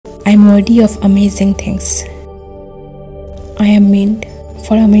I'm worthy of amazing things. I am meant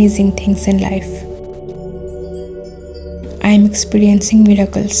for amazing things in life. I am experiencing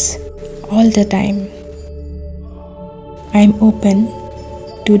miracles all the time. I am open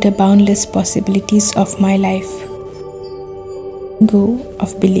to the boundless possibilities of my life. Go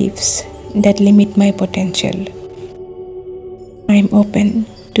of beliefs that limit my potential. I am open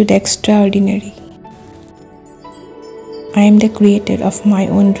to the extraordinary. I am the creator of my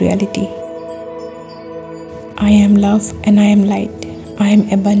own reality. I am love and I am light. I am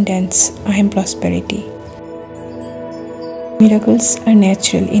abundance. I am prosperity. Miracles are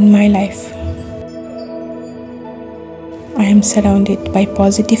natural in my life. I am surrounded by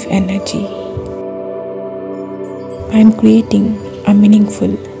positive energy. I am creating a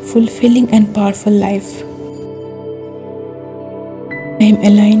meaningful, fulfilling and powerful life. I am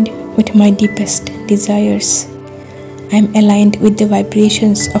aligned with my deepest desires. I am aligned with the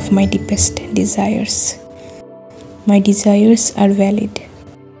vibrations of my deepest desires. My desires are valid.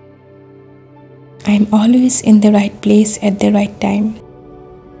 I am always in the right place at the right time.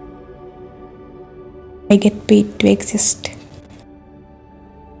 I get paid to exist.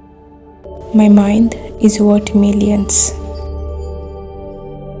 My mind is worth millions.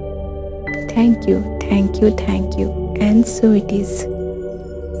 Thank you, thank you, thank you. And so it is.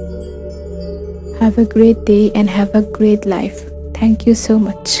 Have a great day and have a great life. Thank you so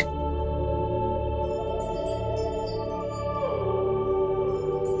much.